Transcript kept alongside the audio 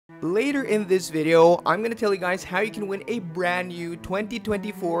Later in this video, I'm going to tell you guys how you can win a brand new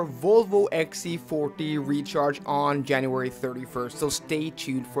 2024 Volvo XC40 Recharge on January 31st, so stay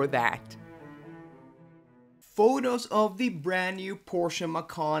tuned for that. Photos of the brand new Porsche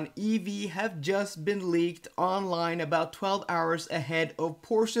Macan EV have just been leaked online about 12 hours ahead of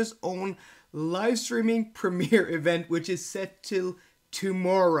Porsche's own live streaming premiere event, which is set till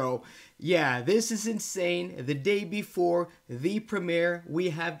tomorrow. Yeah, this is insane. The day before the premiere, we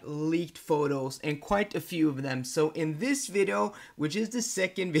have leaked photos and quite a few of them. So in this video, which is the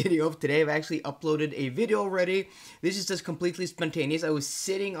second video of today, I've actually uploaded a video already. This is just completely spontaneous. I was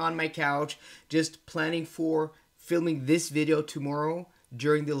sitting on my couch just planning for filming this video tomorrow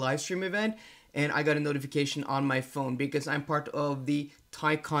during the live stream event, and I got a notification on my phone because I'm part of the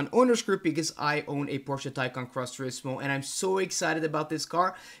Taycan owners group because I own a Porsche Taycan Cross Turismo, and I'm so excited about this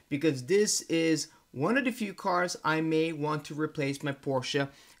car because this is one of the few cars I may want to replace my Porsche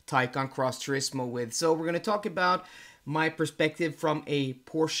Taycan Cross Turismo with. So we're going to talk about my perspective from a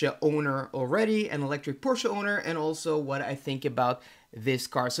Porsche owner already, an electric Porsche owner, and also what I think about this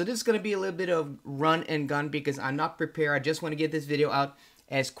car. So this is going to be a little bit of run and gun because I'm not prepared. I just want to get this video out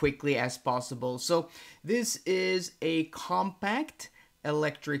as quickly as possible. So this is a compact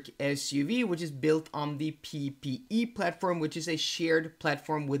electric SUV which is built on the PPE platform, which is a shared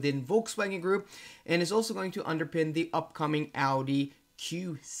platform within Volkswagen Group, and is also going to underpin the upcoming Audi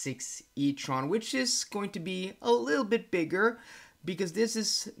Q6 e-tron, which is going to be a little bit bigger because this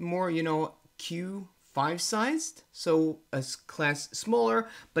is more, you know, Q5 sized, so a class smaller,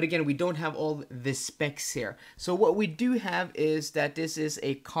 but again, we don't have all the specs here. So what we do have is that this is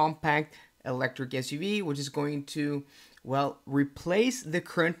a compact electric SUV which is going to, well, replace the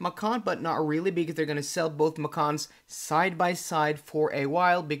current Macan, but not really, because they're going to sell both Macans side by side for a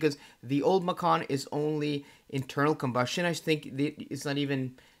while, because the old Macan is only internal combustion. I think it's not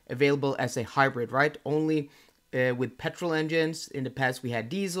even available as a hybrid, right? Only with petrol engines. In the past we had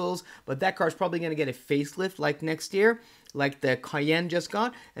diesels, but that car is probably going to get a facelift like next year, like the Cayenne just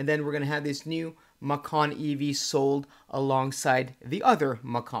got, and then we're going to have this new Macan EV sold alongside the other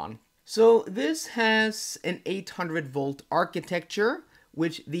Macan. So this has an 800 volt architecture,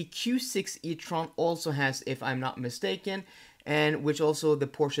 which the Q6 e-tron also has, if I'm not mistaken, and which also the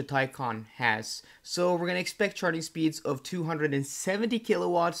Porsche Taycan has. So we're going to expect charging speeds of 270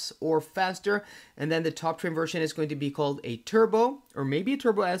 kilowatts or faster, and then the top trim version is going to be called a Turbo, or maybe a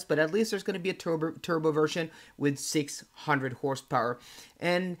Turbo S, but at least there's going to be a turbo version with 600 horsepower.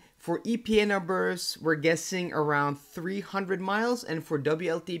 And for EPA numbers, we're guessing around 300 miles, and for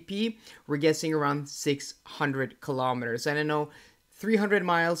WLTP, we're guessing around 600 kilometers. And I know 300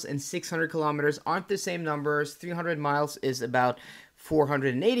 miles and 600 kilometers aren't the same numbers. 300 miles is about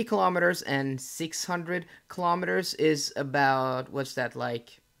 480 kilometers, and 600 kilometers is about, what's that,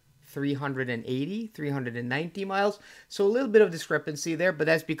 like 390 miles. So a little bit of discrepancy there, but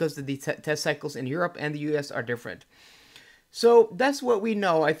that's because the test cycles in Europe and the US are different. So that's what we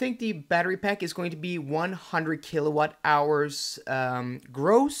know. I think the battery pack is going to be 100 kilowatt hours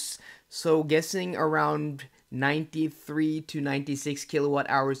gross. So guessing around 93 to 96 kilowatt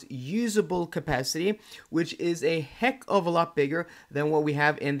hours usable capacity, which is a heck of a lot bigger than what we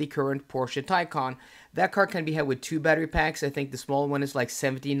have in the current Porsche Taycan. That car can be had with two battery packs. I think the small one is like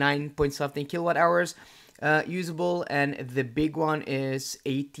 79 point something kilowatt hours usable, and the big one is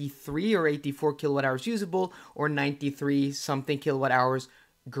 83 or 84 kilowatt hours usable, or 93 something kilowatt hours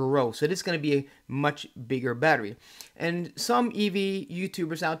gross. So this is going to be a much bigger battery. And some EV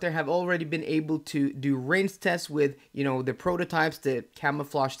YouTubers out there have already been able to do range tests with, you know, the prototypes, the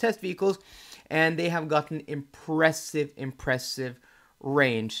camouflage test vehicles, and they have gotten impressive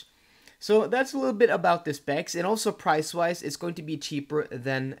range. So that's a little bit about the specs, and also price-wise, it's going to be cheaper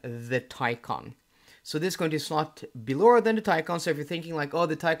than the Taycan. So this is going to slot below than the Taycan. So if you're thinking like, oh,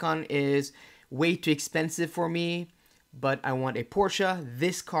 the Taycan is way too expensive for me, but I want a Porsche,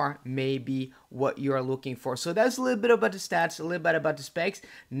 this car may be what you're looking for. So that's a little bit about the stats, a little bit about the specs.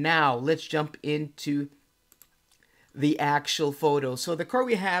 Now let's jump into the actual photos. So the car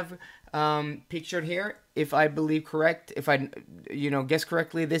we have pictured here, if I believe correct, if I guess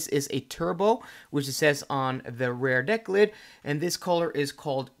correctly, this is a Turbo, which it says on the rear deck lid, and this color is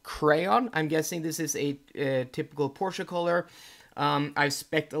called Crayon. I'm guessing this is a typical Porsche color. I've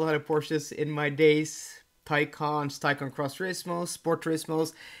spec'd a lot of Porsches in my days. Taycans, Taycan Cross Turismos, Sport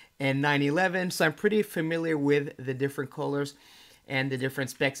Turismos, and 911. So I'm pretty familiar with the different colors and the different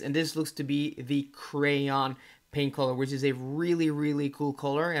specs. And this looks to be the Crayon paint color, which is a really cool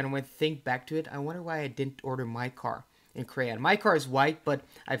color. And when I think back to it, I wonder why I didn't order my car in Crayon. My car is white, but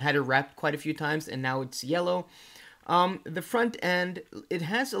I've had it wrapped quite a few times, and now it's yellow. The front end, it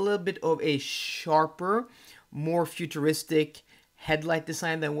has a little bit of a sharper, more futuristic headlight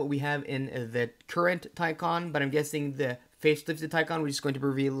design than what we have in the current Taycan, but I'm guessing the facelifted Taycan, which is going to be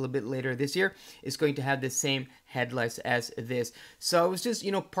revealed a little bit later this year, is going to have the same headlights as this. So I was just,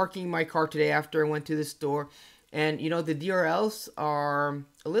 parking my car today after I went to the store, and, the DRLs are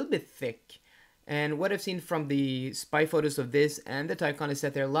a little bit thick. And what I've seen from the spy photos of this and the Taycan is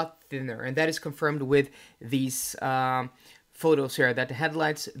that they're a lot thinner, and that is confirmed with these photos here, that the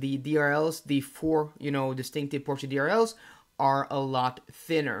headlights, the DRLs, the four, distinctive Porsche DRLs are a lot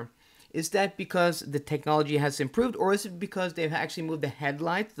thinner. Is that because the technology has improved, or is it because they've actually moved the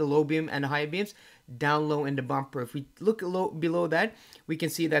headlights, the low beam and the high beams, down low in the bumper? If we look below that, we can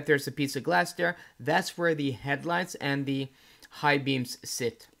see that there's a piece of glass there. That's where the headlights and the high beams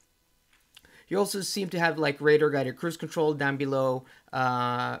sit. You also seem to have like radar guided cruise control down below,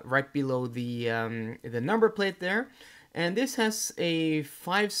 right below the number plate there. And this has a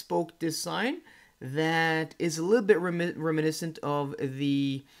 5-spoke design that is a little bit reminiscent of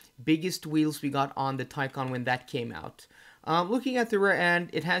the biggest wheels we got on the Taycan when that came out. Looking at the rear end,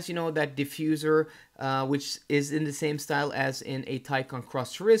 it has, that diffuser, which is in the same style as in a Taycan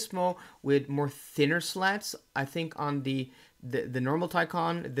Cross Turismo with more thinner slats. I think on the normal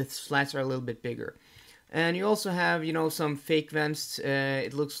Taycan, the slats are a little bit bigger. And you also have, some fake vents,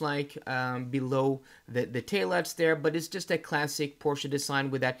 it looks like, below the taillights there, but it's just a classic Porsche design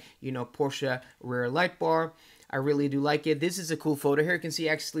with that, Porsche rear light bar. I really do like it. This is a cool photo here. You can see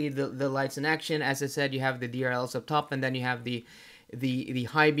actually the lights in action. As I said, you have the DRLs up top, and then you have the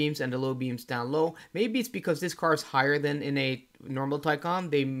high beams and the low beams down low. Maybe it's because this car is higher than in a normal Taycan,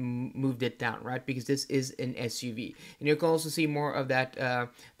 they moved it down, right? Because this is an SUV. And you can also see more of that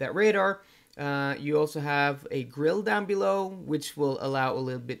radar. You also have a grille down below, which will allow a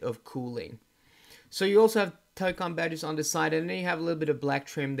little bit of cooling. So you also have Taycan badges on the side, and then you have a little bit of black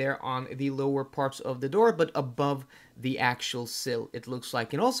trim there on the lower parts of the door, but above the actual sill, it looks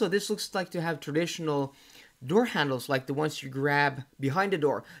like. And also, this looks like to have traditional door handles, like the ones you grab behind the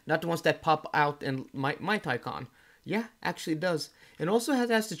door, not the ones that pop out in my Taycan. Yeah, actually it does. And also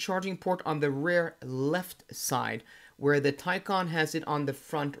has the charging port on the rear left side, where the Taycan has it on the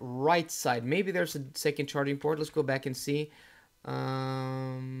front right side. Maybe there's a second charging port. Let's go back and see.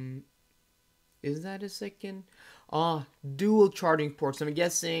 Is that a second? Dual charging ports. I'm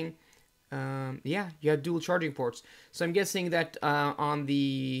guessing, yeah, you have dual charging ports. So I'm guessing that on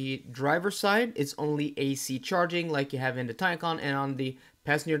the driver's side, it's only AC charging like you have in the Taycan, and on the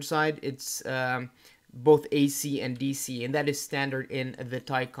passenger side, it's both AC and DC, and that is standard in the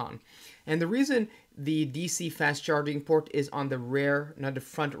Taycan. And the reason the DC fast charging port is on the rear, not the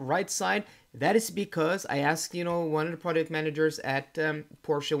front right side, that is because I asked, one of the product managers at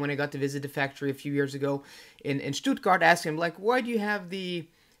Porsche when I got to visit the factory a few years ago in Stuttgart, asked him, like, why do you have the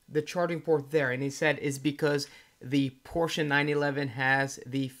charging port there? And he said it's because the Porsche 911 has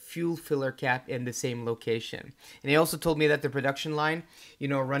the fuel filler cap in the same location. And he also told me that the production line,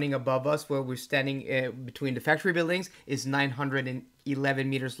 running above us where we're standing between the factory buildings is 911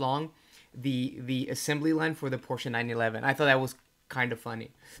 meters long. The assembly line for the Porsche 911. I thought that was kind of funny.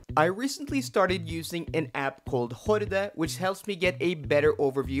 I recently started using an app called Horde, which helps me get a better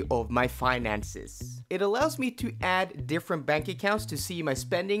overview of my finances. It allows me to add different bank accounts to see my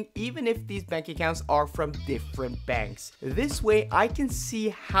spending, even if these bank accounts are from different banks. This way I can see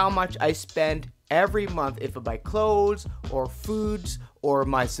how much I spend every month. If I buy clothes or foods or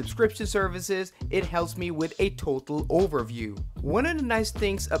my subscription services, it helps me with a total overview. One of the nice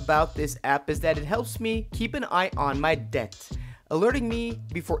things about this app is that it helps me keep an eye on my debt, alerting me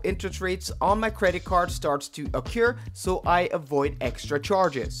before interest rates on my credit card starts to occur, so I avoid extra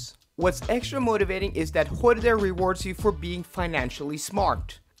charges. What's extra motivating is that Horde rewards you for being financially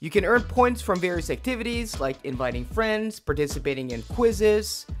smart. You can earn points from various activities like inviting friends, participating in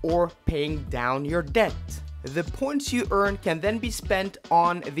quizzes, or paying down your debt. The points you earn can then be spent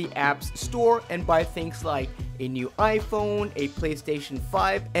on the app's store and buy things like a new iPhone, a PlayStation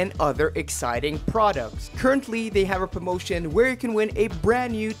 5, and other exciting products. Currently, they have a promotion where you can win a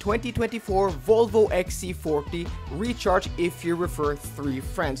brand new 2024 Volvo XC40 Recharge if you refer 3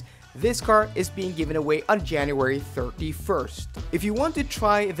 friends. This car is being given away on January 31st. If you want to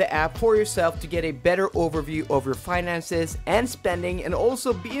try the app for yourself to get a better overview of your finances and spending, and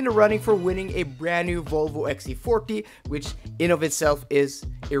also be in the running for winning a brand new Volvo XC40, which in of itself is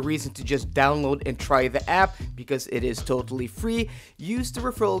a reason to just download and try the app because it is totally free. Use the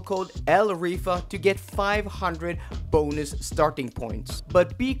referral code LRIFA to get 500 bonus starting points.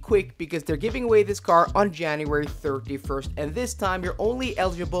 But be quick because they're giving away this car on January 31st, and this time you're only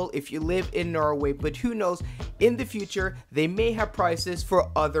eligible if you live in Norway, but who knows, in the future they may have prices for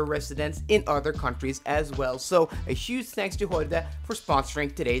other residents in other countries as well. So a huge thanks to Horde for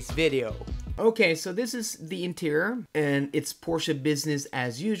sponsoring today's video. Okay, so this is the interior, and it's Porsche business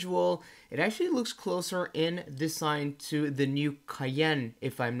as usual. It actually looks closer in design to the new Cayenne,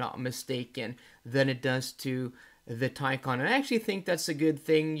 if I'm not mistaken, than it does to the Taycan. And I actually think that's a good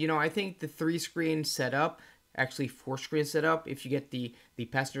thing. You know, I think the 3-screen setup, actually 4-screen setup, if you get the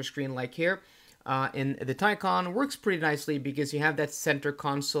passenger screen like here, in the Taycan works pretty nicely because you have that center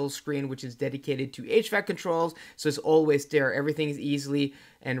console screen which is dedicated to HVAC controls, so it's always there. Everything is easily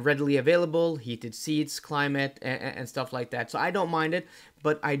and readily available, heated seats, climate, and stuff like that. So I don't mind it,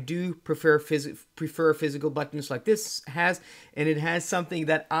 but I do prefer physical buttons like this has, and it has something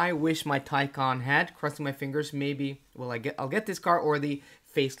that I wish my Taycan had. Crossing my fingers, maybe I'll get this car or the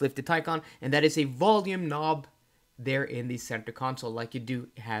facelifted Taycan, and that is a volume knob there in the center console like you do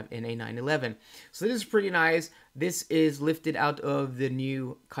have in a 911. So this is pretty nice. This is lifted out of the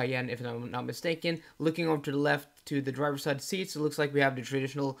new Cayenne, if I'm not mistaken. Looking over to the left to the driver's side seats, it looks like we have the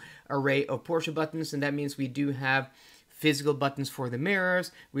traditional array of Porsche buttons, and that means we do have physical buttons for the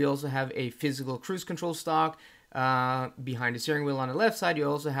mirrors. We also have a physical cruise control stock. Behind the steering wheel on the left side, you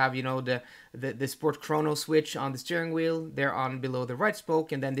also have, you know, the Sport Chrono switch on the steering wheel there on below the right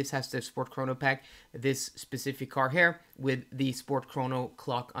spoke, and then this has the Sport Chrono pack, this specific car here, with the Sport Chrono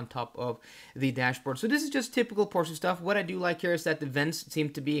clock on top of the dashboard. So this is just typical Porsche stuff. What I do like here is that the vents seem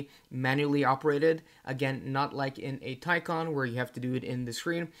to be manually operated. Again, not like in a Taycan where you have to do it in the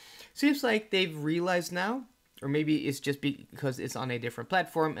screen. Seems like they've realized now, or maybe it's just because it's on a different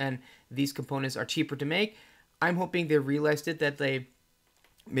platform and these components are cheaper to make. I'm hoping they realized it, that they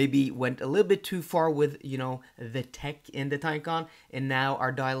maybe went a little bit too far with, you know, the tech in the Taycan, and now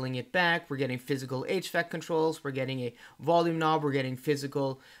are dialing it back. We're getting physical HVAC controls, we're getting a volume knob, we're getting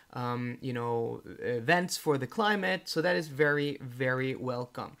physical, you know, vents for the climate. So that is very, very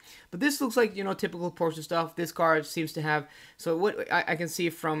welcome. But this looks like, you know, typical Porsche stuff. This car seems to have, so what I can see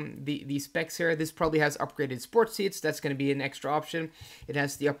from the specs here, this probably has upgraded sport seats. That's going to be an extra option. It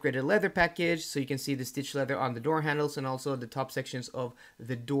has the upgraded leather package, so you can see the stitched leather on the door handles and also the top sections of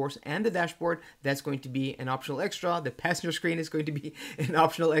the doors and the dashboard. That's going to be an optional extra. The passenger screen is going to be an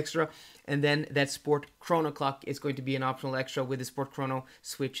optional extra, and then that Sport Chrono clock is going to be an optional extra with the Sport Chrono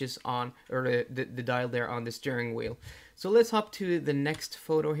switches on, or the dial there on the steering wheel. So let's hop to the next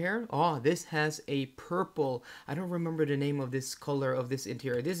photo here. Oh, this has a purple. I don't remember the name of this color of this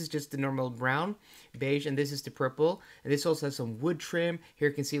interior. This is just the normal brown, beige, and this is the purple. And this also has some wood trim. Here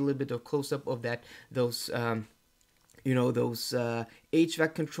you can see a little bit of close-up of those you know, those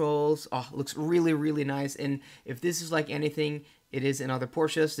HVAC controls. Oh, looks really, really nice. And if this is like anything it is in other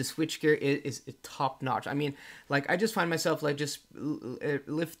Porsches, the switchgear is top notch. I mean, like, I just find myself like just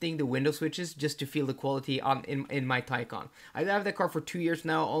lifting the window switches just to feel the quality in my Taycan. I have that car for 2 years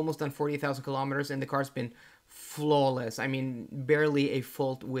now, almost done 40,000 kilometers, and the car's been flawless. I mean, barely a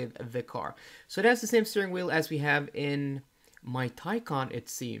fault with the car. So that's the same steering wheel as we have in my Taycan, it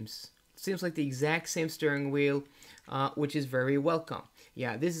seems. Seems like the exact same steering wheel, which is very welcome.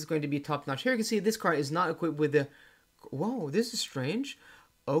 Yeah, this is going to be top notch. Here you can see this car is not equipped with the... Whoa, this is strange.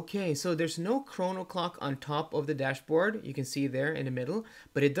 Okay, so there's no chrono clock on top of the dashboard. You can see there in the middle,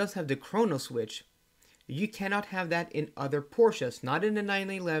 but it does have the chrono switch. You cannot have that in other Porsches, not in the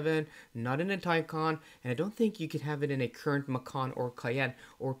 911, not in a Taycan, and I don't think you could have it in a current Macan or Cayenne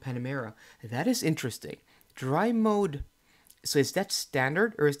or Panamera. That is interesting. Drive mode. So is that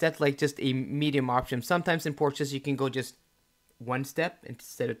standard, or is that like just a medium option? Sometimes in Porsches you can go just one step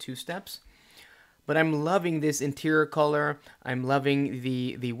instead of 2 steps. But I'm loving this interior color. I'm loving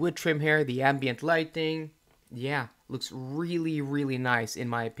the wood trim here, the ambient lighting. Yeah, looks really, really nice in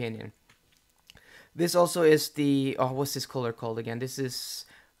my opinion. This also is the, oh, what's this color called again? This is,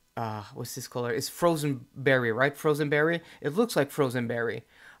 what's this color? It's Frozen Berry, right? Frozen Berry? It looks like Frozen Berry.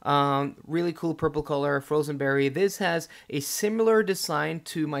 Really cool purple color, Frozen Berry. This has a similar design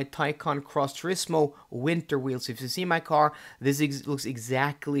to my Taycan Cross Turismo winter wheels. If you see my car, this looks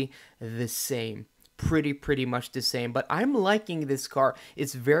exactly the same. Pretty much the same, but I'm liking this car.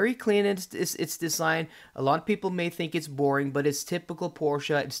 It's very clean in its design. A lot of people may think it's boring, but it's typical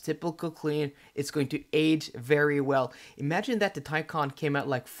Porsche. It's typical clean. It's going to age very well. Imagine that the Taycan came out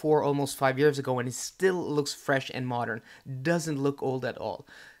like 4, almost 5 years ago, and it still looks fresh and modern. Doesn't look old at all.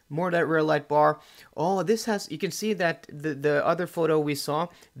 More of that rear light bar. Oh, this has, you can see that the other photo we saw,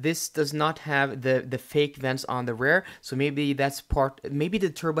 this does not have the fake vents on the rear. So maybe that's maybe the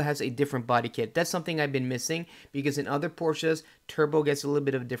turbo has a different body kit. That's something I've been missing, because in other Porsches, turbo gets a little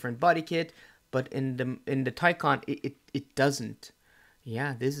bit of a different body kit, but in the Taycan, it doesn't.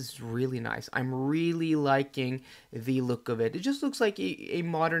 Yeah, this is really nice. I'm really liking the look of it. It just looks like a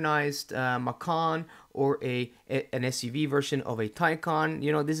modernized Macan, or an SUV version of a Taycan.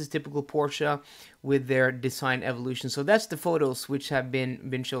 You know, this is typical Porsche with their design evolution. So that's the photos which have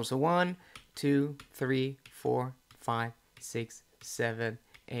been shown. So 1, 2, 3, 4, 5, 6, 7,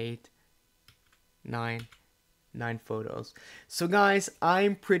 8, 9 photos. So guys,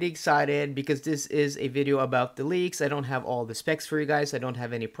 I'm pretty excited because this is a video about the leaks. I don't have all the specs for you guys. I don't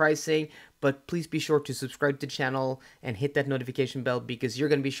have any pricing, but please be sure to subscribe to the channel and hit that notification bell, because you're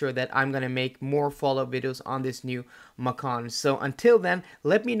going to be sure that I'm going to make more follow-up videos on this new Macan. So until then,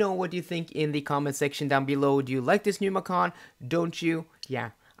 let me know what you think in the comment section down below. Do you like this new Macan? Don't you?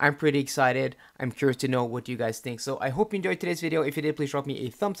 Yeah, I'm pretty excited. I'm curious to know what you guys think. So I hope you enjoyed today's video. If you did, please drop me a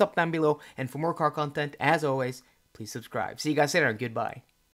thumbs up down below. And for more car content, as always, please subscribe. See you guys later. Goodbye.